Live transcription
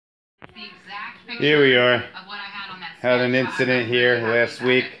Here we are. Had an incident here last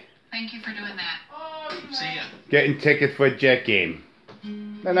week. Thank you for doing that. See ya. Getting tickets for a Jet game.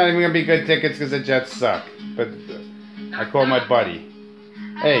 They're not even going to be good tickets because the Jets suck. But I called my buddy.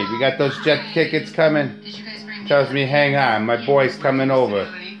 Hey, we got those Jet tickets coming. Tells me, hang on, my boy's coming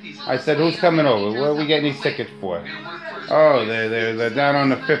over. I said, who's coming over? What are we getting these tickets for? Oh, they're down on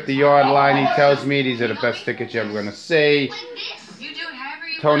the 50-yard line. He tells me these are the best tickets you're ever going to see.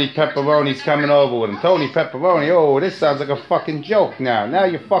 Tony Pepperoni's coming over with him. Tony Pepperoni, oh, this sounds like a fucking joke now. Now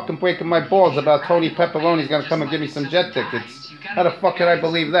you're fucking breaking my balls about Tony Pepperoni's gonna come and give me some Jet tickets. How the fuck can I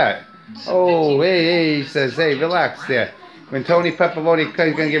believe that? Oh, hey, he says, hey, relax there. When Tony Pepperoni is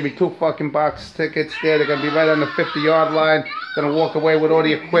gonna give me 2 fucking box tickets there, they're gonna be right on the 50-yard line. Gonna walk away with all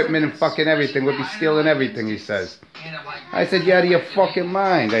the equipment and fucking everything. We'll be stealing everything, he says. I said, you're out of your fucking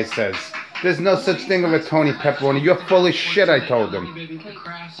mind, I says. There's no such thing as a Tony Pepperoni. You're full of shit, I told him.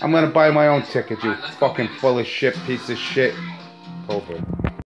 I'm gonna buy my own ticket, you fucking full of shit, piece of shit. Cobra.